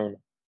for corona.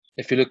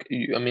 If you look,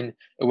 I mean,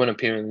 it won't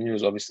appear in the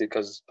news, obviously,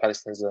 because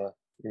Palestine is a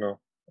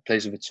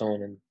place of its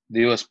own, and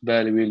the US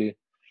barely really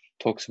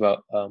talks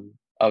about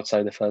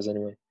outside affairs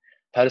anyway.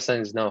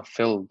 Palestine is now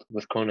filled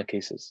with corona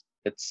cases.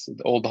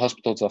 All the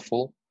hospitals are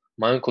full.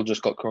 My uncle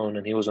just got corona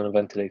and he was on a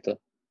ventilator.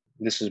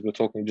 We're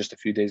talking just a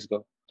few days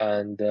ago.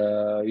 And,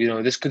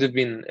 this could have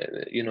been,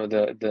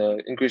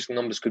 the increasing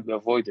numbers could be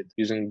avoided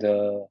using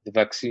the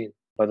vaccine,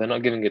 but they're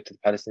not giving it to the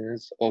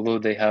Palestinians, although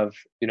they have,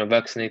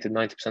 vaccinated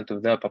 90%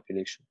 of their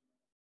population.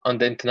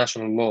 Under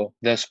international law,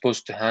 they're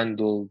supposed to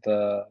handle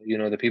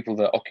the people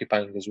they're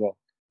occupying as well,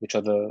 which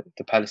are the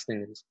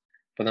Palestinians,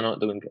 but they're not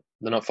doing it.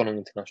 They're not following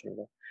international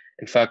law.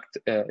 In fact,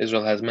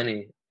 Israel has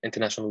many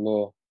international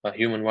law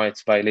human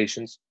rights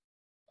violations,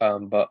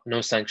 but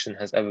no sanction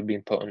has ever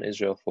been put on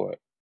Israel for it.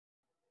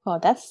 Oh,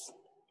 that's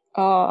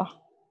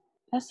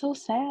so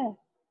sad.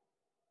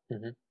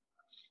 Mm-hmm.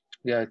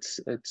 Yeah,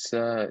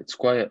 it's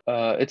quiet.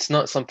 It's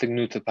not something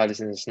new to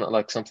Palestinians. It's not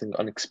like something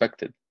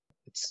unexpected.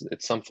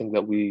 It's something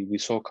that we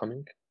saw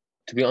coming.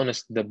 To be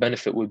honest, the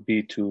benefit would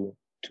be to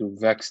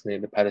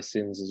vaccinate the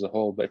Palestinians as a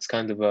whole, but it's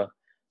kind of a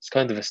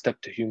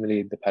step to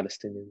humiliate the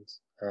Palestinians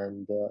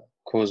and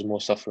cause more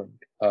suffering.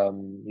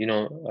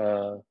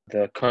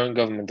 The current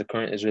government, the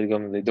current Israeli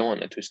government, they don't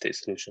want a two-state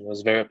solution. It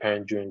was very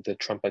apparent during the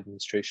Trump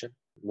administration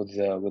with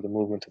the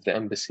movement of the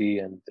embassy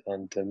and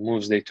the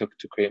moves they took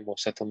to create more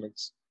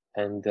settlements.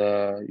 And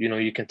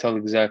you can tell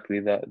exactly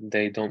that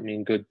they don't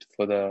mean good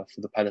for the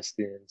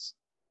Palestinians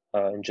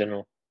in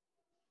general.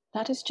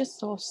 That is just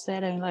so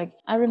upsetting. Like,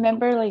 I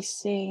remember like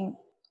seeing,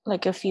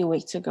 like, a few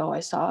weeks ago, I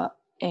saw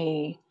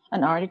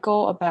an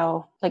article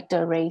about like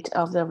the rate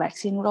of the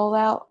vaccine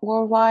rollout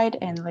worldwide,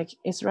 and like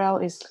Israel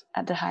is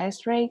at the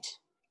highest rate.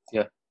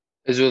 Yeah,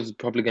 Israel is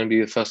probably going to be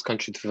the first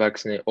country to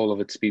vaccinate all of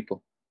its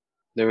people.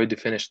 They already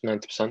finished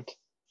 90%.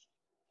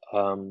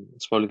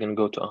 It's probably going to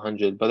go to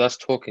 100, but that's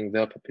talking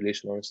their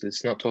population, honestly.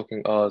 It's not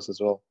talking ours as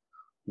well,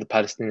 the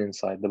Palestinian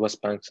side, the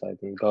West Bank side,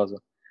 and Gaza.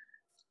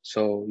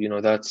 So,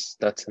 that's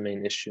the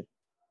main issue.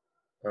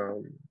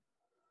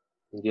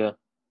 Yeah.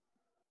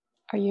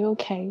 Are you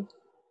okay?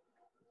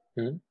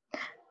 Hmm?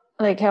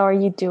 Like, how are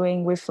you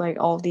doing with like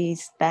all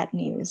these bad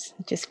news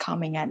just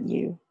coming at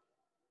you?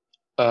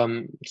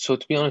 So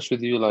to be honest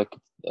with you, like,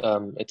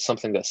 it's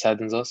something that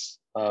saddens us,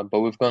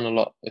 but we've gone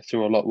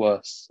through a lot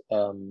worse.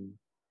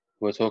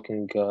 We're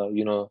talking,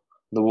 the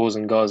wars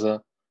in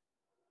Gaza,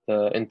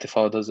 the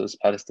intifadas as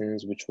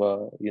Palestinians, which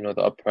were,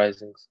 the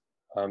uprisings,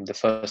 the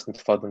first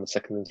intifada and the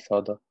second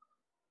intifada.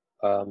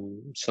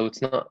 So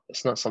it's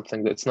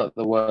not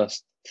the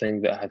worst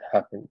thing that had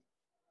happened.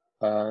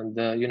 And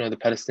the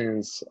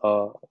Palestinians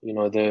are,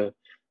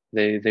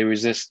 they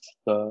resist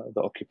the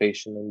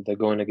occupation and they're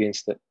going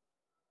against it.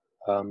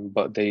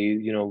 But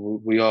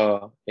we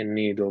are in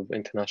need of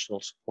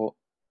international support.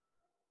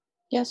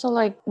 Yeah, so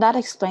like that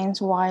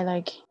explains why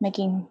like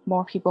making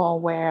more people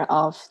aware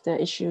of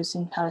the issues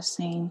in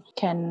Palestine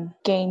can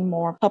gain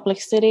more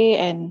publicity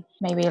and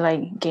maybe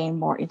like gain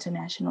more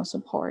international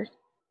support.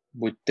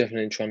 We're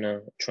definitely trying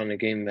to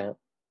gain that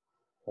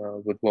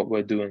with what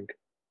we're doing.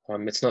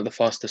 It's not the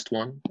fastest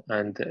one,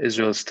 and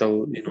Israel is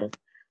still,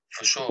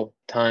 for sure,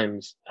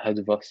 times ahead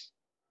of us.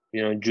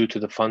 Due to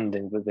the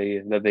funding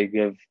that they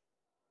give,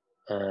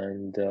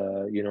 and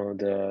the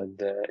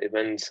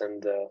events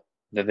and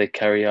that they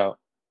carry out.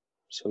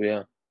 So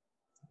yeah,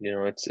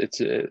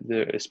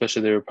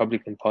 especially the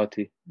Republican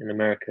Party in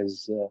America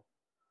is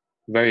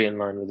very in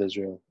line with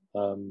Israel.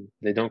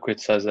 They don't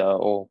criticize it at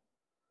all.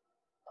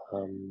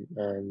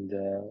 And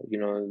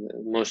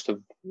most of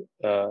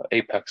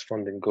AIPAC's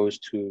funding goes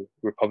to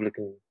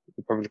Republican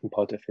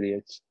Party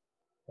affiliates.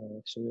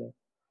 So yeah.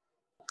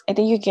 I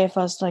think you gave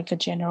us like a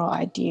general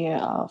idea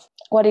of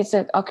what is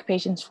the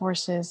occupation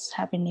forces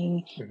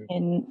happening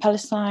in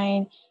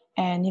Palestine,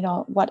 and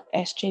what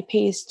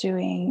SJP is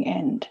doing,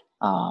 and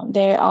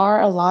there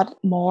are a lot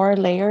more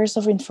layers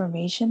of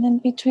information in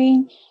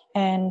between.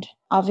 And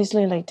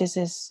obviously, like, this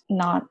is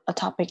not a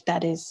topic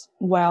that is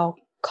well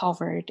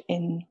covered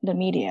in the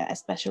media,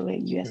 especially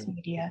US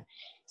media.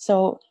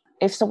 So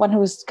if someone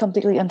who is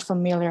completely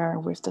unfamiliar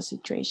with the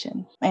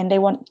situation and they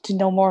want to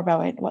know more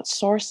about it, what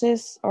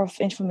sources of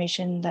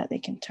information that they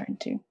can turn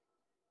to?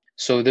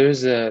 So there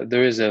is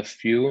a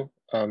few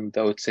that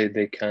I would say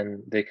they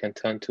can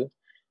turn to.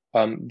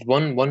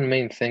 One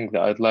main thing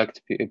that I'd like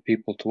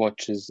people to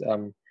watch is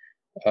Al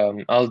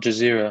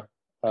Jazeera,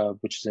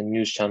 which is a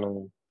news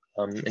channel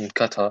in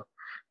Qatar.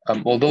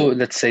 Although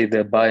let's say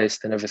they're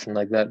biased and everything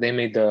like that, they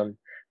made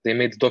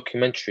a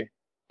documentary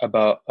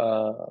about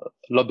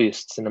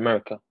lobbyists in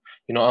America.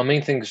 Our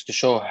main thing is to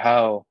show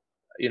how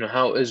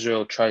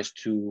Israel tries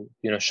to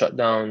shut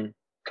down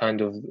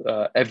kind of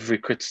every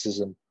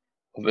criticism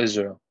of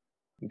Israel,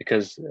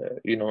 because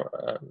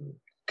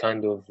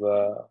kind of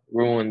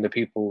ruin the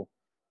people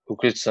who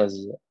criticize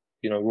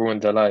it, ruin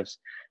their lives.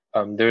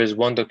 There is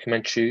one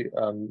documentary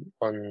on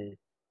a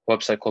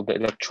website called the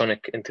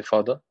Electronic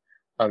Intifada.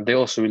 They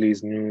also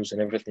release news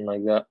and everything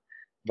like that.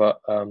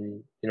 But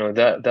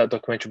that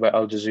documentary by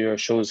Al Jazeera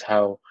shows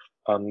how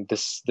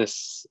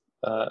this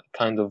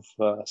kind of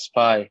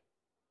spy,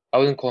 I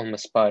wouldn't call him a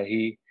spy.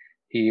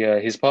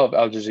 He's part of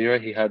Al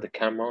Jazeera. He had a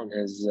camera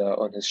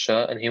on his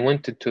shirt, and he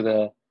went into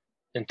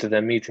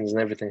their meetings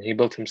and everything. He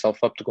built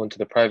himself up to go into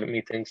the private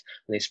meetings,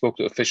 and he spoke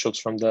to officials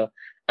from there.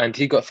 And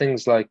he got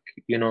things like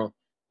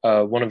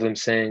One of them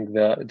saying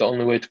that the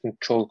only way to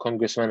control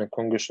congressmen and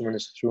congresswomen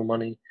is through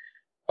money.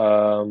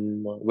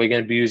 We're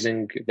going to be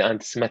using the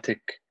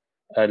anti-Semitic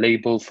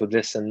label for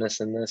this and this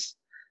and this.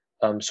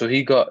 So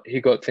he got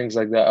things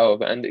like that out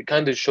of it, and it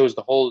kind of shows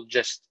the whole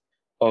gist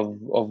of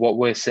what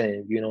we're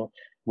saying. You know,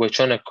 we're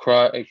trying to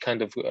cry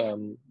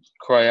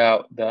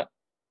out that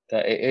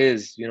it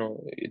is, you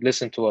know,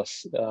 listen to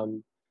us.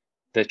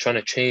 They're trying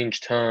to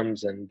change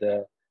terms and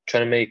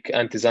trying to make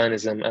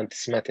anti-Zionism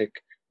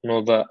anti-Semitic and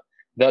all that.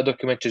 That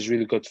documentary is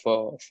really good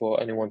for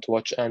anyone to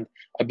watch, and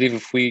I believe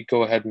if we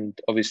go ahead and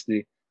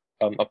obviously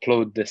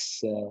upload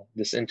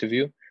this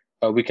interview,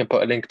 we can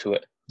put a link to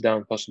it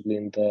down possibly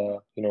in the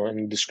in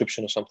the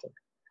description or something.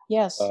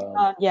 Yes.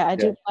 Yeah, I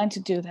do plan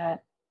to do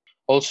that.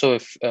 Also,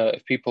 if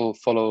people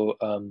follow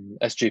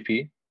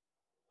SJP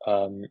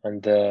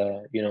and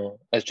the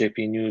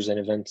SJP news and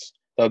events,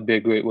 that would be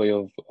a great way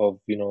of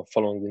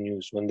following the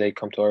news when they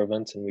come to our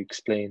events and we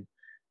explain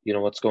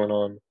what's going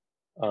on,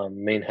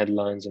 main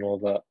headlines and all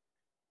that.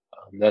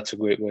 That's a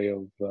great way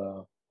of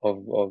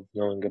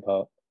knowing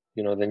about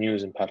the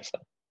news in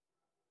Palestine.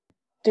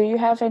 Do you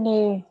have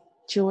any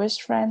Jewish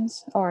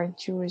friends or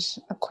Jewish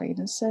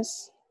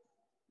acquaintances?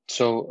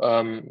 So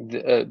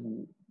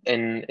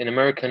in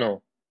America,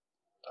 no.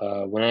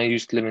 When I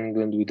used to live in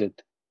England,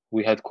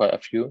 we had quite a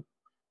few,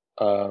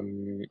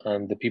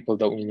 and the people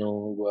that we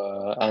know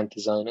were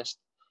anti-Zionist.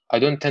 I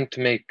don't tend to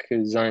make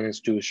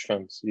Zionist Jewish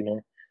friends.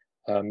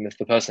 If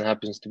the person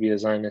happens to be a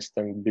Zionist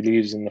and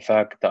believes in the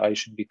fact that I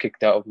should be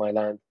kicked out of my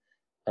land,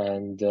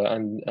 and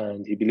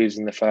he believes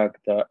in the fact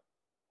that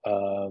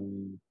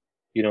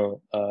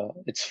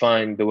it's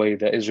fine the way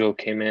that Israel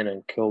came in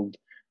and killed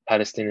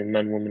Palestinian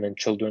men, women, and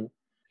children.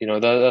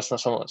 That's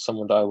not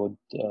someone that I would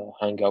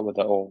hang out with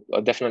at all. I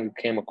definitely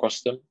came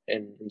across them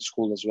in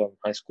school as well, in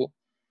high school,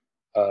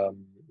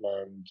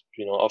 and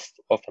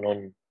off and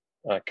on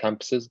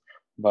campuses,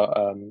 but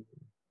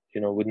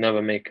would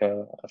never make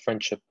a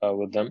friendship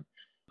with them.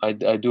 I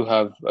do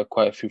have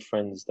quite a few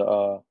friends that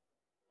are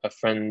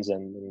friends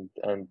and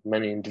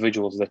many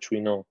individuals that we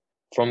know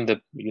from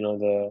the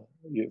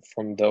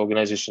from the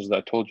organizations that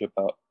I told you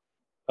about,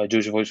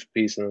 Jewish Voice for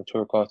Peace and the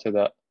Torah Carter,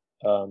 that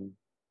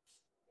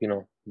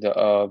that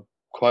are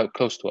quite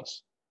close to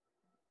us,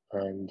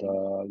 and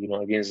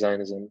against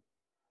Zionism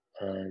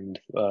and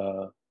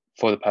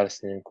for the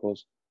Palestinian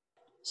cause.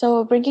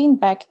 So bringing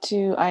back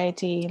to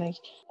IIT, like,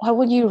 how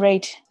would you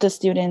rate the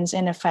students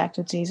and the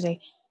faculties,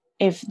 like,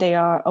 if they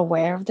are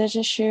aware of this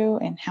issue,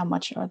 and how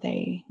much are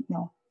they,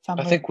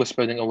 familiar? I think we're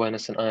spreading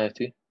awareness in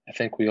IIT. I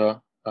think we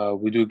are.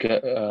 We do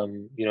get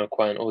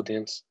quite an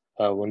audience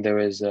when there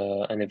is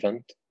an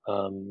event.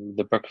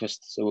 The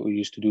breakfasts that we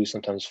used to do,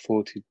 sometimes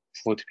 40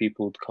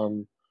 people would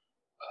come.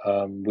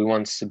 We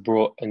once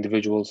brought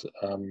individuals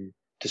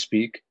to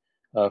speak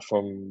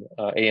from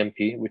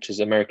AMP, which is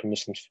American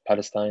Muslims for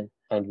Palestine,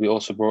 and we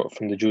also brought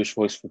from the Jewish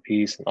Voice for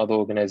Peace and other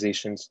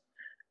organizations.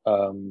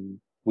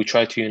 We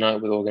try to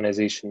unite with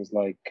organizations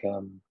like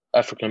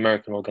African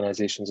American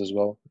organizations as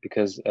well,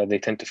 because they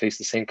tend to face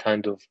the same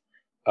kind of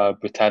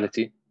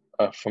brutality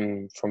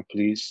from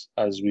police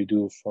as we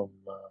do from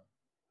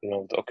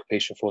the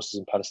occupation forces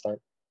in Palestine.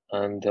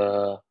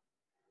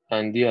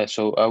 And yeah,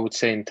 so I would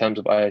say in terms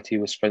of IIT,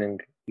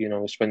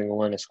 we're spreading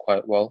awareness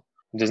quite well.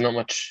 There's not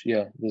much,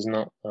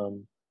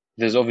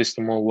 there's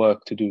obviously more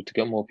work to do to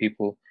get more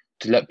people,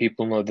 to let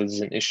people know that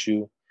there's an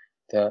issue,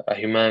 a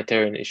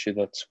humanitarian issue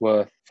that's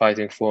worth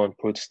fighting for and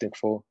protesting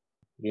for.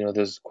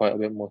 There's quite a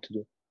bit more to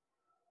do.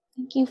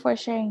 Thank you for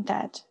sharing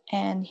that.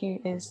 And here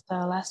is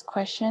the last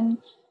question.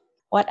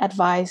 What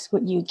advice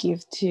would you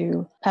give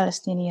to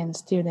Palestinian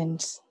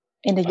students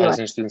in the US?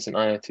 Palestinian students in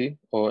IIT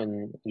or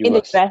in US? In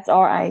the US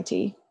or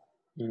IIT?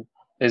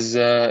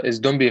 Is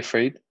don't be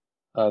afraid.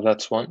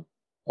 That's one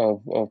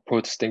of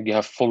protesting. You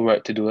have full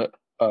right to do it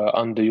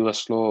under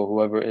US law or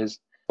whoever it is.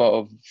 Part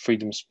of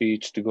freedom of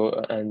speech to go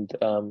and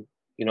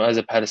as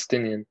a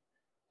Palestinian,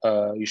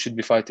 you should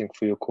be fighting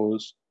for your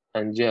cause.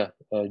 And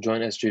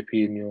join SJP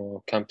in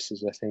your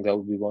campuses. I think that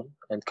would be one.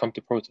 And come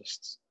to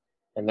protests,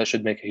 and that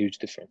should make a huge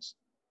difference.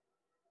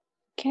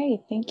 Okay,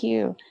 thank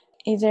you.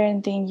 Is there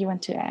anything you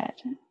want to add?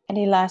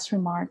 Any last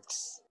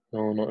remarks?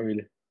 No, not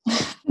really.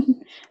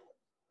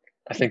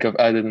 I think I've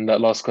added in that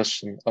last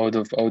question. I would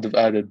have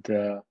added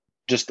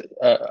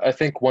I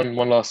think one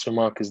last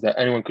remark is that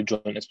anyone could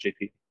join SJP.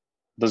 It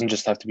doesn't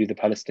just have to be the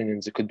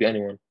Palestinians. It could be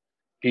anyone.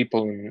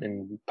 People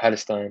in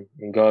Palestine,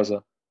 in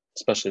Gaza,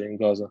 especially in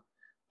Gaza,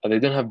 they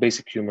don't have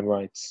basic human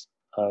rights.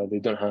 They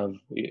don't have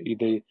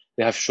they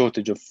have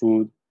shortage of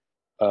food,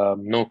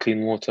 no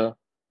clean water,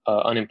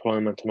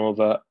 unemployment, and all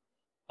that.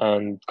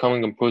 And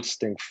coming and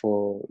protesting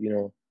for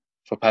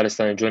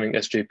Palestine and joining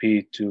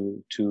SJP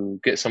to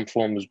get some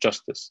form of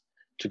justice,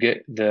 to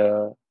get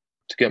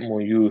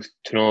more youth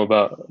to know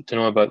about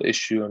the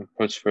issue and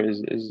protest for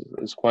it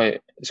is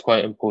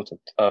quite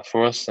important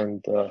for us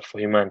and for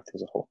humanity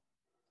as a whole.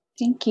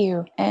 Thank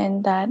you.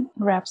 And that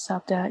wraps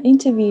up the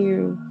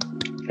interview.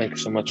 Thank you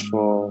so much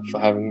for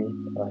having me,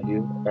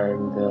 you,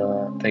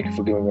 and thank you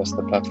for giving us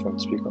the platform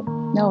to speak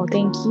on. No,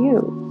 thank you.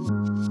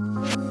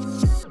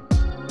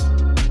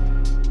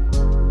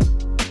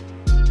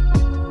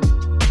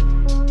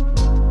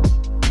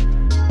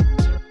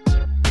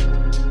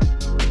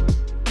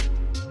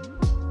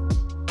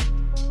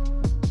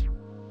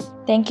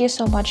 Thank you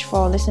so much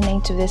for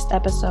listening to this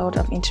episode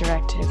of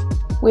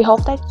Interactive. We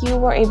hope that you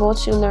were able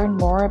to learn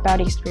more about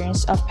the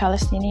experience of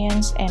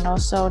Palestinians and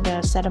also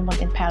the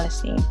settlement in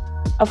Palestine.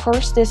 Of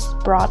course, this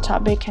broad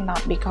topic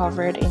cannot be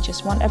covered in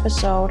just one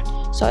episode,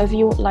 so if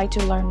you would like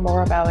to learn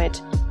more about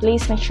it,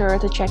 please make sure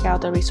to check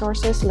out the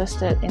resources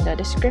listed in the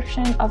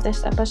description of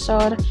this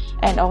episode,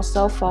 and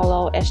also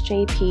follow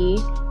SJP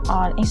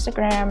on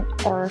Instagram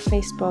or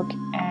Facebook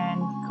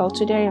and go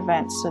to their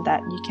events so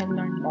that you can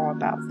learn more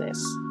about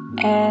this.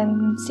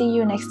 And see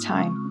you next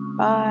time.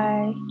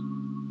 Bye!